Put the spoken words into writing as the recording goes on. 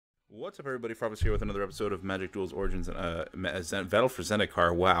What's up, everybody? Fravas here with another episode of Magic Duels Origins and Battle for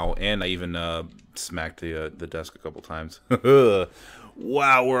Zendikar. Wow, and I even smacked the desk a couple times.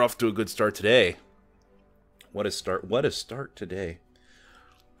 Wow, we're off to a good start today. What a start! What a start today.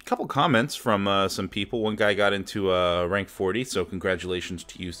 A couple comments from some people. One guy got into rank 40, so congratulations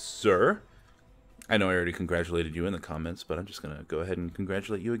to you, sir. I know I already congratulated you in the comments, but I'm just gonna go ahead and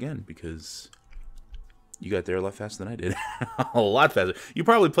congratulate you again because you got there a lot faster than I did. A lot faster. You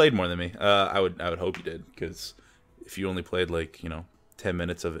probably played more than me. I would hope you did, because if you only played like 10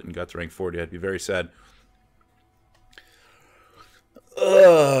 minutes of it and got to rank 40, I'd be very sad.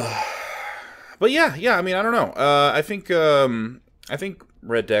 But yeah. I mean, I don't know. I think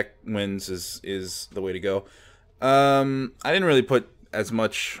red deck wins is the way to go. I didn't really put as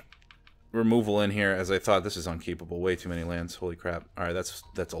much removal in here as I thought. This is unkeepable. Way too many lands. Holy crap! All right,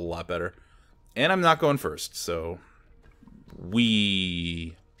 that's a lot better. And I'm not going first, so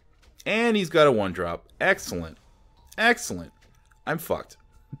and he's got a 1-drop. Excellent. Excellent. I'm fucked.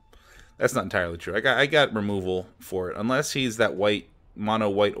 That's not entirely true. I got removal for it. Unless he's that mono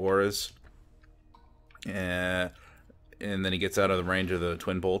white auras. And then he gets out of the range of the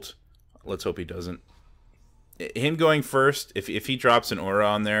Twin Bolt. Let's hope he doesn't. Him going first, if he drops an aura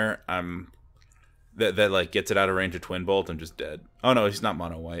on there, that like gets it out of range of Twin Bolt, I'm just dead. Oh no, he's not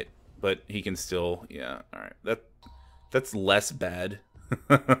mono white. But he can still, yeah, alright. That's less bad.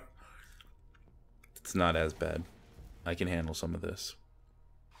 It's not as bad. I can handle some of this.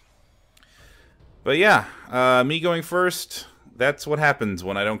 But yeah, me going first, that's what happens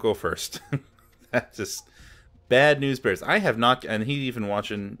when I don't go first. That's just bad news bears. I have not, and he's even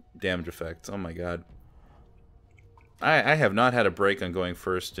watching damage effects. Oh my god. I have not had a break on going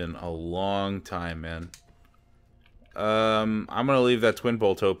first in a long time, man. I'm gonna leave that Twin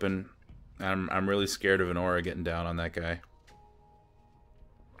Bolt open. I'm really scared of an aura getting down on that guy.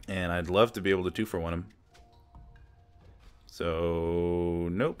 And I'd love to be able to 2-for-1 him. So,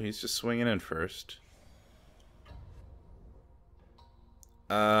 nope, he's just swinging in first.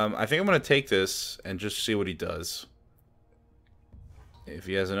 I think I'm gonna take this and just see what he does. If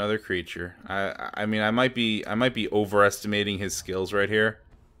he has another creature. I mean, I might be overestimating his skills right here.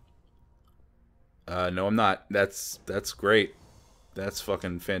 No, I'm not. That's great. That's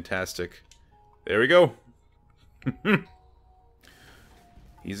fucking fantastic. There we go.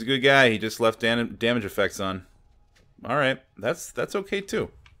 He's a good guy. He just left damage effects on. All right, that's okay too.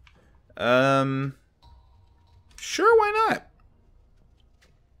 Sure, why not?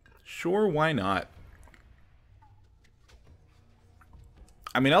 Sure, why not?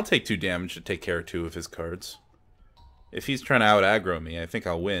 I mean, I'll take 2 damage to take care of 2 of his cards. If he's trying to out-aggro me, I think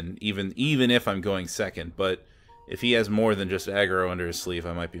I'll win, even if I'm going second. But if he has more than just aggro under his sleeve,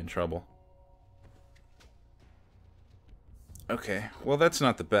 I might be in trouble. Okay, well that's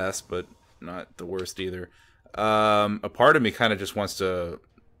not the best, but not the worst either. A part of me kind of just wants to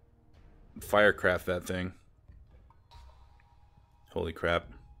firecraft that thing. Holy crap.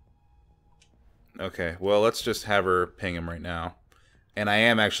 Okay, well let's just have her ping him right now. And I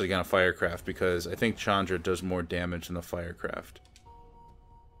am actually going to firecraft because I think Chandra does more damage than the firecraft.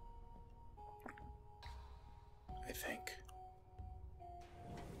 I think.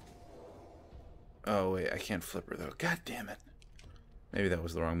 Oh wait, I can't flip her though. God damn it. Maybe that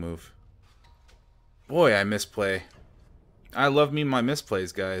was the wrong move. Boy, I misplay. I love me my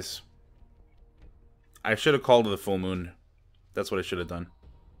misplays, guys. I should have called to the full moon. That's what I should have done.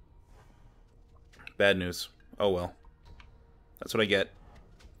 Bad news. Oh well. That's what I get.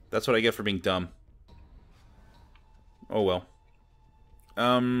 That's what I get for being dumb. Oh well.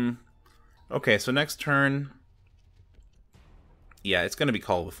 Okay, so next turn. Yeah, it's gonna be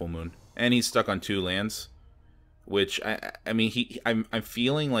Call of the Full Moon. And he's stuck on 2 lands. Which I mean I'm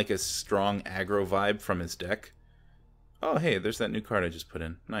feeling like a strong aggro vibe from his deck. Oh hey, there's that new card I just put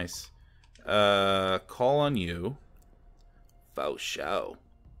in. Nice. Call on you. Faux show.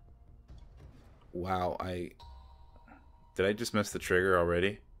 Wow, did I just miss the trigger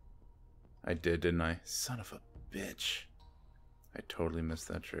already? I did, didn't I? Son of a bitch. I totally missed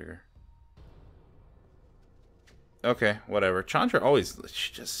that trigger. Okay, whatever. Chandra always...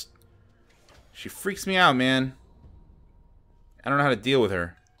 She freaks me out, man. I don't know how to deal with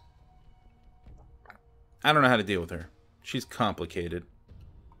her. I don't know how to deal with her. She's complicated.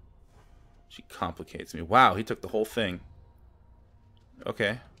 She complicates me. Wow, he took the whole thing.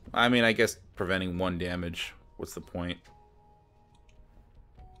 Okay. I mean, I guess preventing 1 damage. What's the point?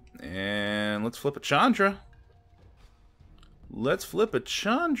 And let's flip a Chandra. Let's flip a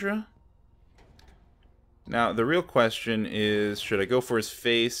Chandra. Now, the real question is, should I go for his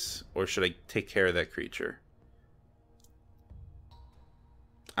face, or should I take care of that creature?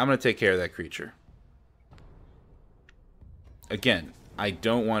 I'm going to take care of that creature. Again, I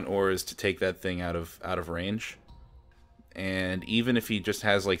don't want auras to take that thing out of range. And even if he just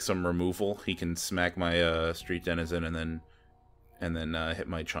has like some removal, he can smack my Street Denizen and then hit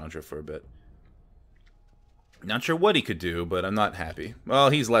my Chandra for a bit. Not sure what he could do, but I'm not happy. Well,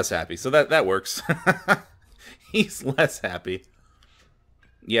 he's less happy, so that works. He's less happy.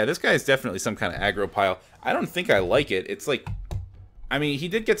 Yeah, this guy is definitely some kind of aggro pile. I don't think I like it. It's like, I mean, he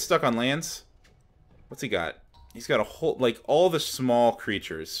did get stuck on lands. What's he got? He's got a whole, like, all the small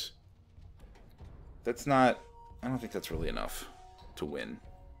creatures. That's not, I don't think that's really enough to win.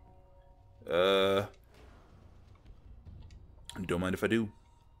 Don't mind if I do.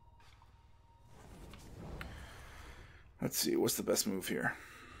 Let's see, what's the best move here?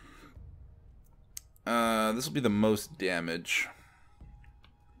 This will be the most damage.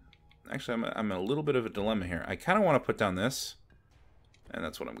 Actually, I'm in a little bit of a dilemma here. I kind of want to put down this, and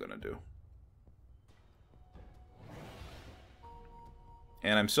that's what I'm going to do.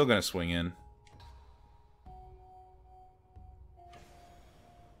 And I'm still going to swing in.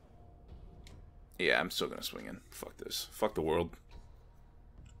 Yeah, I'm still going to swing in. Fuck this. Fuck the world.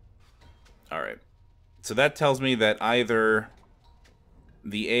 Alright. So that tells me that either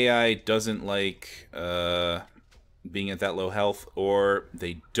the AI doesn't like being at that low health, or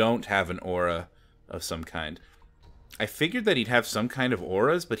they don't have an aura of some kind. I figured that he'd have some kind of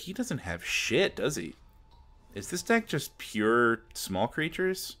auras, but he doesn't have shit, does he? Is this deck just pure small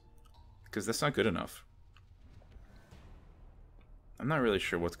creatures? Because that's not good enough. I'm not really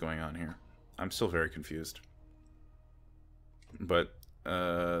sure what's going on here. I'm still very confused. But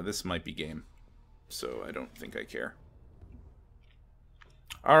this might be game, so I don't think I care.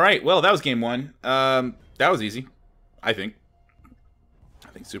 Alright, well, that was game one. That was easy, I think. I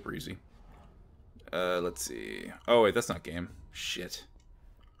think super easy. Let's see. Oh, wait, that's not game. Shit.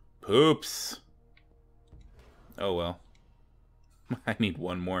 Poops. Oh, well. I need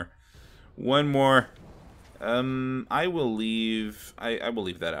one more. One more. I will leave... I will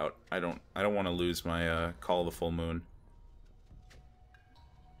leave that out. I don't want to lose my Call of the Full Moon.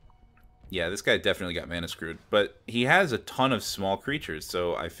 Yeah, this guy definitely got mana screwed. But he has a ton of small creatures,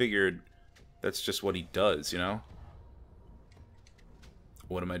 so I figured that's just what he does, you know?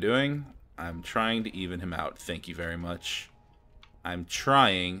 What am I doing? I'm trying to even him out. Thank you very much. I'm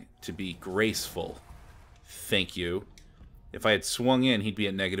trying to be graceful. Thank you. If I had swung in, he'd be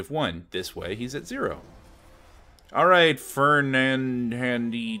at -1. This way, he's at 0. Alright,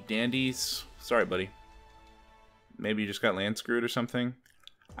 Handy Dandies. Sorry, buddy. Maybe you just got land screwed or something?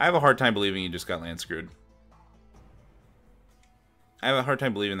 I have a hard time believing you just got land screwed. I have a hard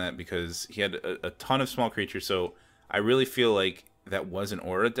time believing that because he had a ton of small creatures, so I really feel like that was an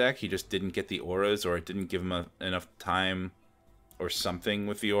aura deck. He just didn't get the auras, or it didn't give him enough time or something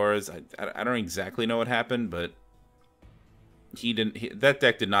with the auras. I don't exactly know what happened, but that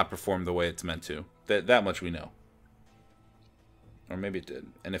deck did not perform the way it's meant to. That much we know. Or maybe it did.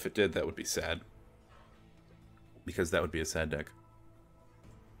 And if it did, that would be sad. Because that would be a sad deck.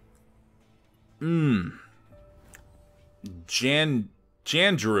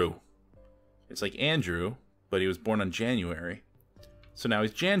 Jandrew. It's like Andrew, but he was born on January. So now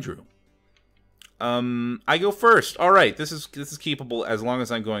he's Jandrew. I go first. Alright, this is keepable as long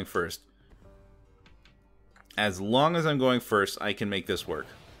as I'm going first. As long as I'm going first, I can make this work.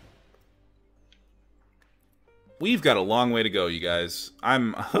 We've got a long way to go, you guys.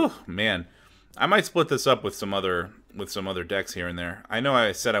 Oh, man. I might split this up with some other decks here and there. I know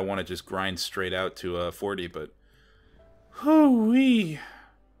I said I want to just grind straight out to 40, but hoo-wee.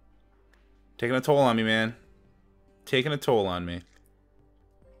 Taking a toll on me, man. Taking a toll on me.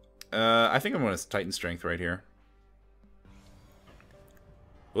 I think I'm going to Titan Strength right here.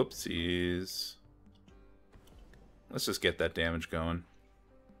 Whoopsies. Let's just get that damage going.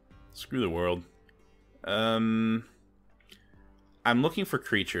 Screw the world. I'm looking for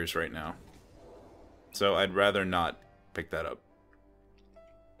creatures right now. So I'd rather not pick that up.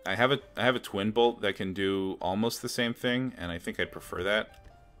 I have a Twin Bolt that can do almost the same thing, and I think I'd prefer that.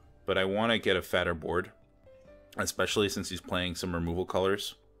 But I want to get a fatter board, especially since he's playing some removal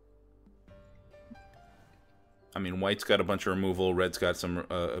colors. I mean, white's got a bunch of removal, red's got some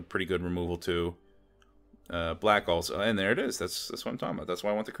a pretty good removal too. Black also, and there it is. That's what I'm talking about. That's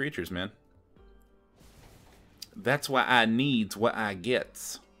why I want the creatures, man. That's why I needs what I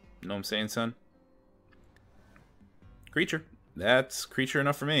gets. You know what I'm saying, son? Creature. That's creature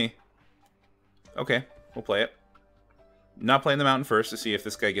enough for me. Okay, we'll play it. Not playing the mountain first to see if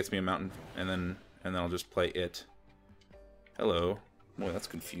this guy gets me a mountain, and then I'll just play it. Hello. Boy, that's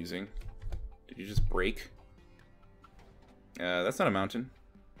confusing. Did you just break? That's not a mountain.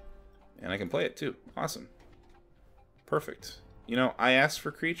 And I can play it too. Awesome. Perfect. You know, I asked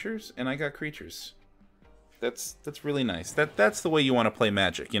for creatures, and I got creatures. That's really nice. That's the way you want to play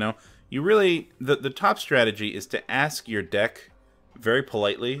Magic, you know? You really... The top strategy is to ask your deck very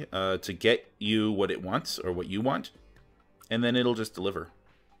politely to get you what it wants, or what you want, and then it'll just deliver.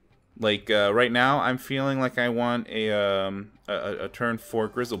 Like, right now, I'm feeling like I want a turn 4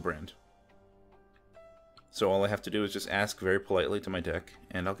 Grizzlebrand. So all I have to do is just ask very politely to my deck,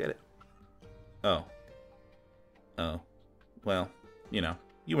 and I'll get it. Oh. Oh. Well, you know,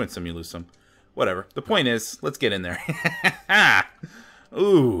 you win some, you lose some. Whatever. The point is, let's get in there.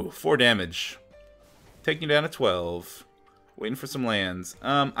 Ooh, 4 damage. Taking you down to 12. Waiting for some lands.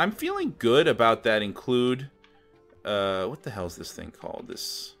 I'm feeling good about that include... what the hell is this thing called?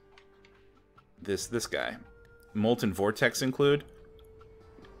 This guy. Molten Vortex include.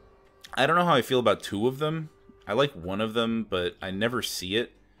 I don't know how I feel about 2 of them. I like 1 of them, but I never see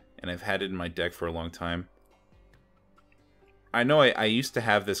it. And I've had it in my deck for a long time. I know I used to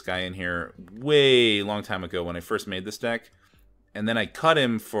have this guy in here way long time ago when I first made this deck. And then I cut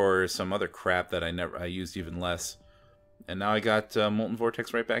him for some other crap that I used even less. And now I got Molten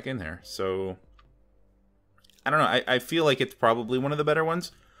Vortex right back in there. So, I don't know. I feel like it's probably one of the better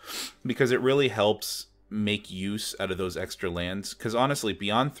ones. Because it really helps make use out of those extra lands. Because honestly,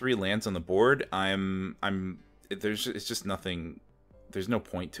 beyond 3 lands on the board, it's just nothing. There's no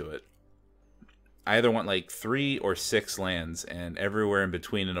point to it. I either want like 3 or 6 lands, and everywhere in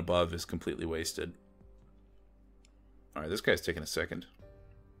between and above is completely wasted. All right, this guy's taking a second.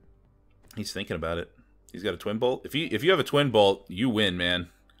 He's thinking about it. He's got a Twin Bolt. If you have a Twin Bolt, you win, man.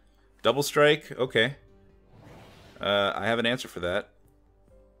 Double Strike, okay. I have an answer for that.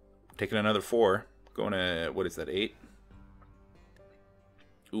 Taking another 4. Going to, what is that, 8?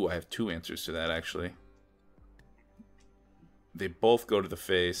 Ooh, I have 2 answers to that, actually. They both go to the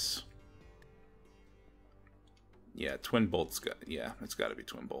face. Yeah, Twin Bolt's got... Yeah, it's got to be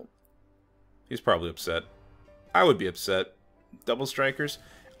Twin Bolt. He's probably upset. I would be upset. Double Strikers.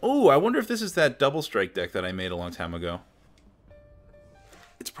 Oh, I wonder if this is that Double Strike deck that I made a long time ago.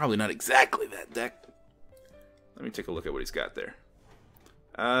 It's probably not exactly that deck. Let me take a look at what he's got there.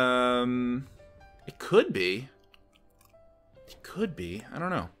 It could be. It could be. I don't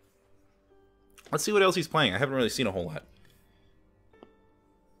know. Let's see what else he's playing. I haven't really seen a whole lot.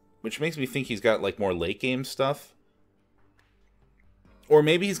 Which makes me think he's got, like, more late game stuff. Or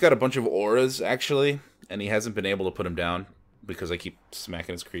maybe he's got a bunch of auras, actually, and he hasn't been able to put them down because I keep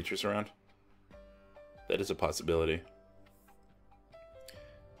smacking his creatures around. That is a possibility.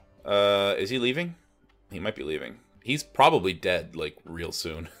 Is he leaving? He might be leaving. He's probably dead, like, real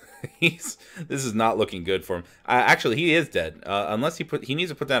soon. This is not looking good for him. Actually, he is dead. Unless he needs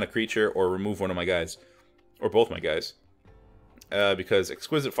to put down a creature or remove one of my guys. Or both my guys. Because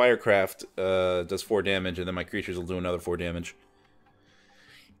Exquisite Firecraft does 4 damage, and then my creatures will do another 4 damage.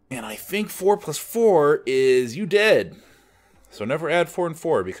 And I think 4 plus 4 is you dead. So never add 4 and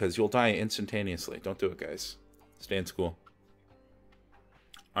 4, because you'll die instantaneously. Don't do it, guys. Stay in school.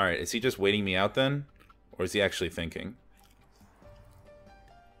 Alright, is he just waiting me out then? Or is he actually thinking?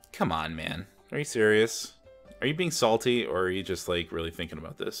 Come on, man. Are you serious? Are you being salty, or are you just, like, really thinking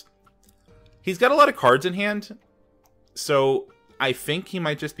about this? He's got a lot of cards in hand, so I think he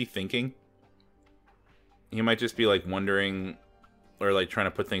might just be thinking. He might just be, like, wondering, or, like, trying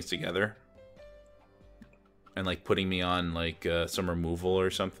to put things together. And, like, putting me on, like, some removal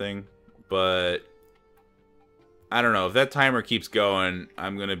or something. But I don't know. If that timer keeps going,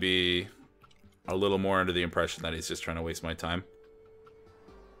 I'm going to be a little more under the impression that he's just trying to waste my time.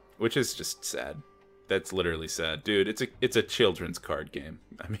 Which is just sad. That's literally sad. Dude, it's a children's card game.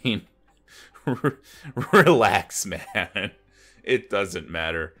 I mean, relax, man. It doesn't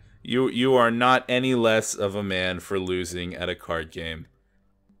matter. You are not any less of a man for losing at a card game.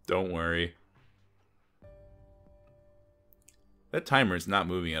 Don't worry. That timer is not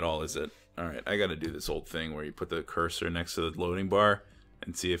moving at all, is it? Alright, I gotta do this old thing where you put the cursor next to the loading bar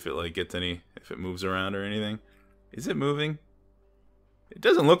and see if it, like, gets any... if it moves around or anything. Is it moving? It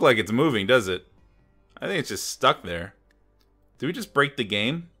doesn't look like it's moving, does it? I think it's just stuck there. Do we just break the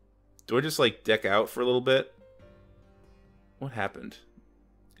game? Do I just, like, deck out for a little bit? What happened?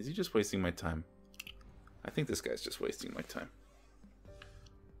 Is he just wasting my time? I think this guy's just wasting my time.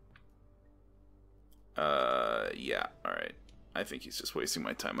 Yeah, alright. I think he's just wasting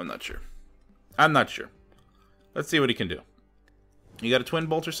my time. I'm not sure. I'm not sure. Let's see what he can do. You got a Twin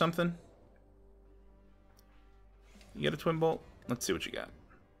Bolt or something? You got a Twin Bolt? Let's see what you got.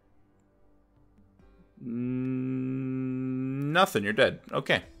 Nothing. You're dead.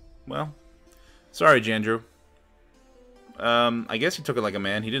 Okay. Well, sorry, Jandrew. I guess he took it like a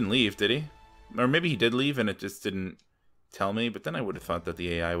man. He didn't leave, did he? Or maybe he did leave and it just didn't tell me. But then I would have thought that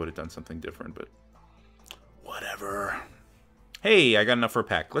the AI would have done something different. But whatever. Hey, I got enough for a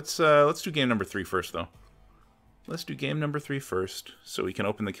pack. Let's do game number 3 first, though. Let's do game number 3 first, so we can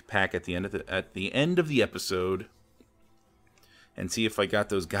open the pack at the end of the episode, and see if I got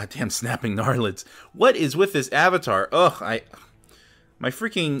those goddamn snapping gnarlids. What is with this avatar? Ugh,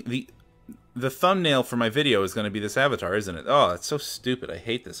 the thumbnail for my video is going to be this avatar, isn't it? Oh, it's so stupid. I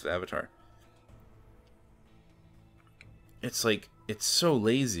hate this avatar. It's like, it's so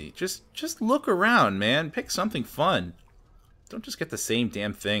lazy. Just look around, man. Pick something fun. Don't just get the same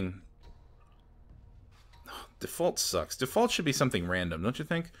damn thing. Default sucks. Default should be something random, don't you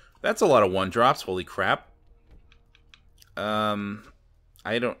think? That's a lot of 1-drops. Holy crap. I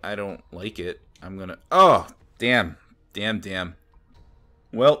don't like it. I'm gonna... Oh, damn. Damn.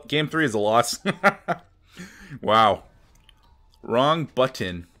 Well, game 3 is a loss. Wow. Wrong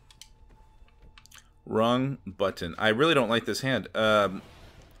button. Wrong button. I really don't like this hand. There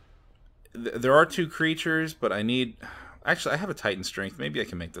are 2 creatures, but I need... Actually, I have a Titan Strength. Maybe I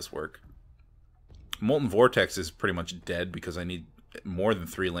can make this work. Molten Vortex is pretty much dead because I need more than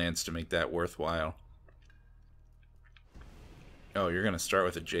 3 lands to make that worthwhile. Oh, you're going to start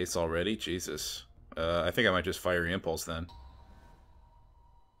with a Jace already? Jesus. I think I might just Fiery Impulse then.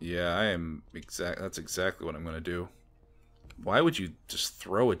 Yeah, that's exactly what I'm going to do. Why would you just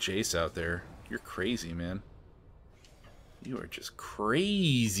throw a Jace out there? You're crazy, man. You are just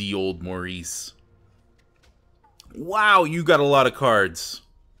crazy, old Maurice. Wow, you got a lot of cards.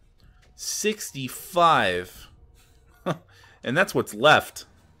 65. And that's what's left.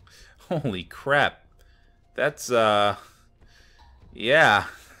 Holy crap. That's, yeah.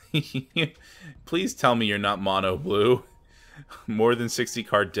 Please tell me you're not mono blue. More than 60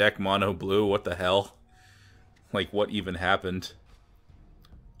 card deck, mono blue. What the hell? Like, what even happened?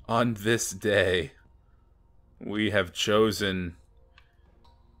 On this day, we have chosen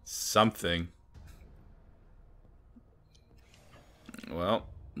something. Well,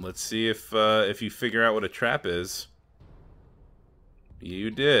 let's see if you figure out what a trap is.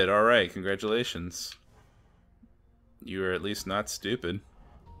 You did. All right. Congratulations. You are at least not stupid.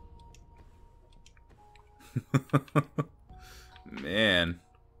 Man.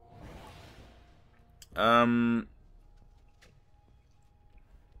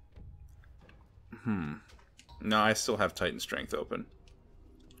 No, I still have Titan Strength open.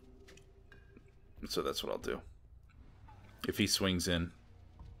 So that's what I'll do. If he swings in.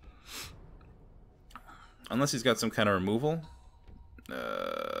 Unless he's got some kind of removal.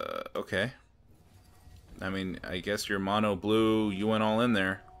 Okay. I mean, I guess you're mono blue. You went all in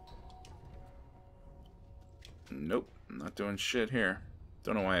there. Nope. I'm not doing shit here.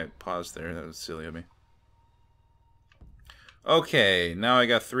 Don't know why I paused there. That was silly of me. Okay. Now I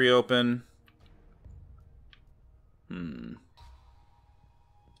got 3 open.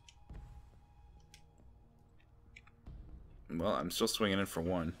 Well, I'm still swinging in for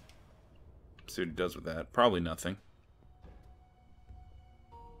 1. See what he does with that. Probably nothing.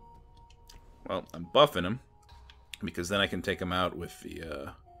 Well, I'm buffing him because then I can take him out with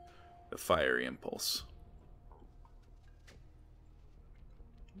the Fiery Impulse.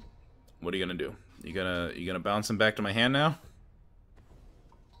 What are you gonna do? You gonna bounce him back to my hand now?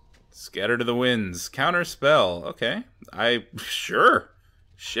 Scatter to the winds. Counter spell. Okay. Sure.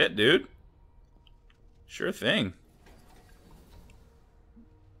 Shit, dude. Sure thing.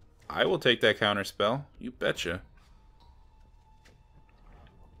 I will take that counter spell. You betcha.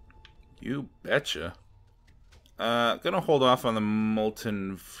 You betcha. Gonna hold off on the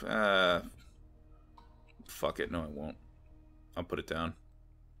molten... fuck it. No, I won't. I'll put it down.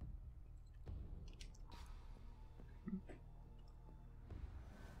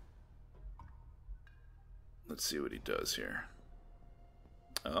 Let's see what he does here.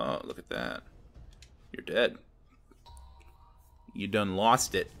 Oh, look at that. You're dead. You done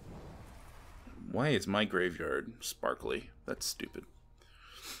lost it. Why is my graveyard sparkly? That's stupid.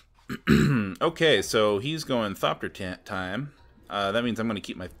 Okay, so he's going Thopter time. That means I'm going to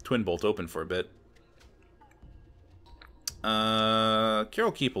keep my Twin Bolt open for a bit.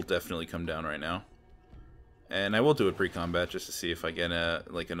 Carol Keep will definitely come down right now. And I will do a pre-combat just to see if I get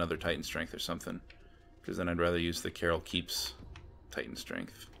like another Titan Strength or something. Because then I'd rather use the Carol Keeps Titan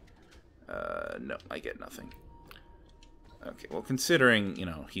Strength. No, I get nothing. Okay, well, considering, you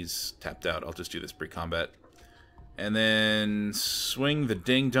know, he's tapped out, I'll just do this pre-combat. And then swing the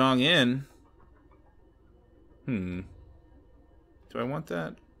ding-dong in. Do I want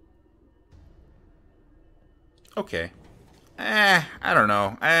that? Okay. I don't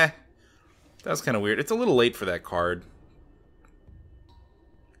know. That was kind of weird. It's a little late for that card.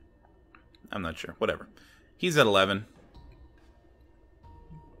 I'm not sure. Whatever. He's at 11.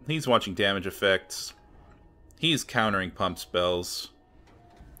 He's watching damage effects. He's countering pump spells.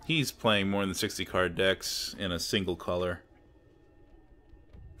 He's playing more than 60 card decks in a single color.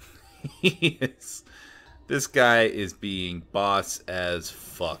 He is. This guy is being boss as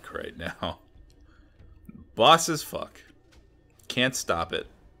fuck right now. Boss as fuck. Can't stop it.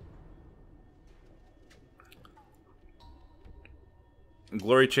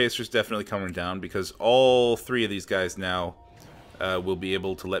 Glory Chaser's definitely coming down because all three of these guys now will be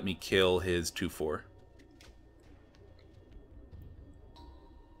able to let me kill his 2/4.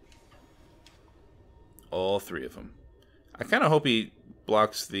 All three of them. I kind of hope he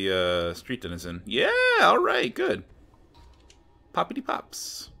blocks the Street Denizen. Yeah, alright, good. Poppity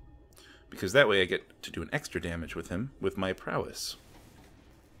pops. Because that way I get to do an extra damage with him with my prowess.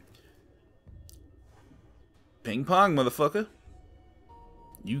 Ping pong, motherfucker.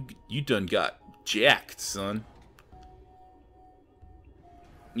 You done got jacked, son.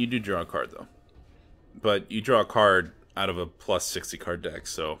 You do draw a card, though. But you draw a card out of a plus 60 card deck,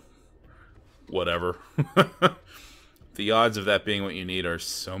 so whatever. The odds of that being what you need are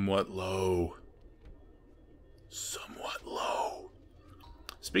somewhat low. Somewhat low.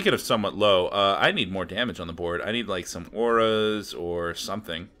 Speaking of somewhat low, I need more damage on the board. I need, like, some auras or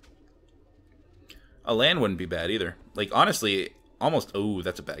something. A land wouldn't be bad, either. Like, honestly, almost... Oh,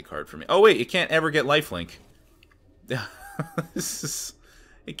 that's a bad card for me. Oh, wait, it can't ever get lifelink. This is...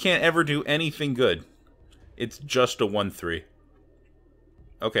 It can't ever do anything good. It's just a 1/3.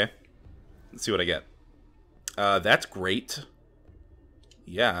 Okay. Let's see what I get. That's great.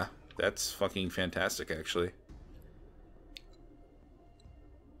 Yeah, that's fucking fantastic, actually.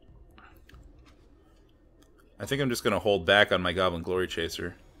 I think I'm just going to hold back on my Goblin Glory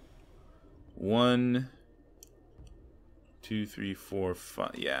Chaser. 1, 2, 3, 4,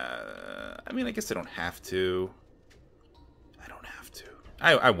 5. Yeah, I mean, I guess I don't have to. I don't have to.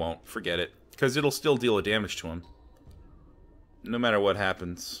 I won't. Forget it. Because it'll still deal a damage to him. No matter what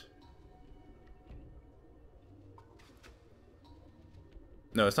happens.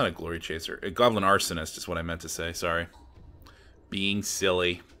 No, it's not a Glory Chaser. A Goblin Arsonist is what I meant to say. Sorry. Being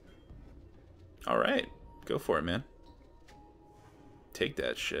silly. Alright. Go for it, man. Take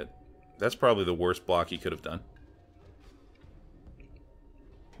that shit. That's probably the worst block he could have done.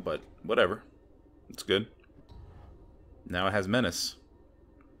 But, whatever. It's good. Now it has Menace.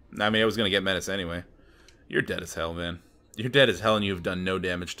 I mean, I was going to get Menace anyway. You're dead as hell, man. You're dead as hell and you have done no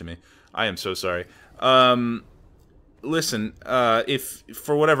damage to me. I am so sorry. Listen, if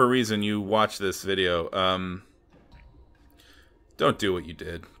for whatever reason you watch this video, don't do what you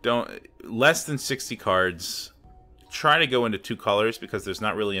did. Don't... Less than 60 cards. Try to go into 2 colors because there's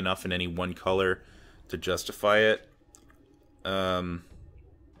not really enough in any one color to justify it. Yeah,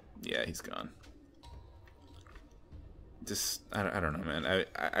 he's gone. Just, I don't know, man.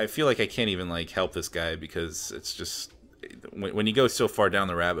 I feel like I can't even, like, help this guy because it's just... When you go so far down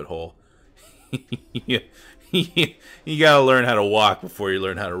the rabbit hole, you gotta learn how to walk before you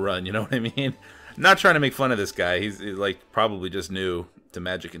learn how to run, you know what I mean? I'm not trying to make fun of this guy. He's like, probably just new to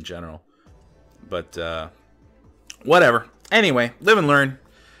Magic in general. But, whatever. Anyway, live and learn.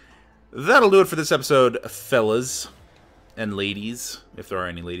 That'll do it for this episode, fellas. And ladies, if there are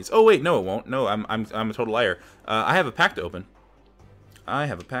any ladies. Oh wait, no, it won't. No, I'm a total liar. I have a pack to open. I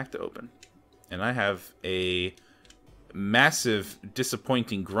have a pack to open, and I have a massive,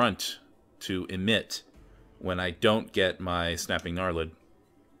 disappointing grunt to emit when I don't get my Snapping Gnarlid.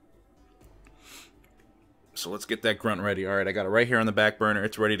 So let's get that grunt ready. All right, I got it right here on the back burner.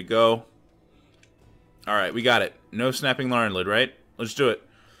 It's ready to go. All right, we got it. No Snapping Gnarlid, right? Let's do it.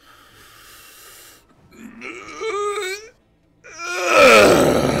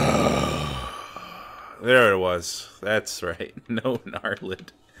 There it was. That's right. No Gnarlid.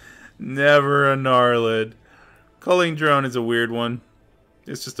 Never a Gnarlid. Culling Drone is a weird one.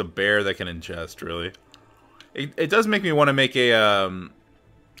 It's just a bear that can ingest, really. It does make me want to make a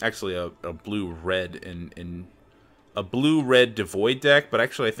actually a blue-red in a blue-red Devoid deck, but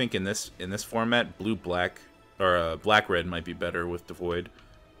actually I think in this format, blue-black or black-red might be better with Devoid.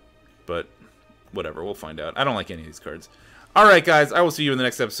 But whatever, we'll find out. I don't like any of these cards. Alright, guys, I will see you in the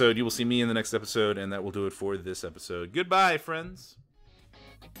next episode. You will see me in the next episode, and that will do it for this episode. Goodbye, friends.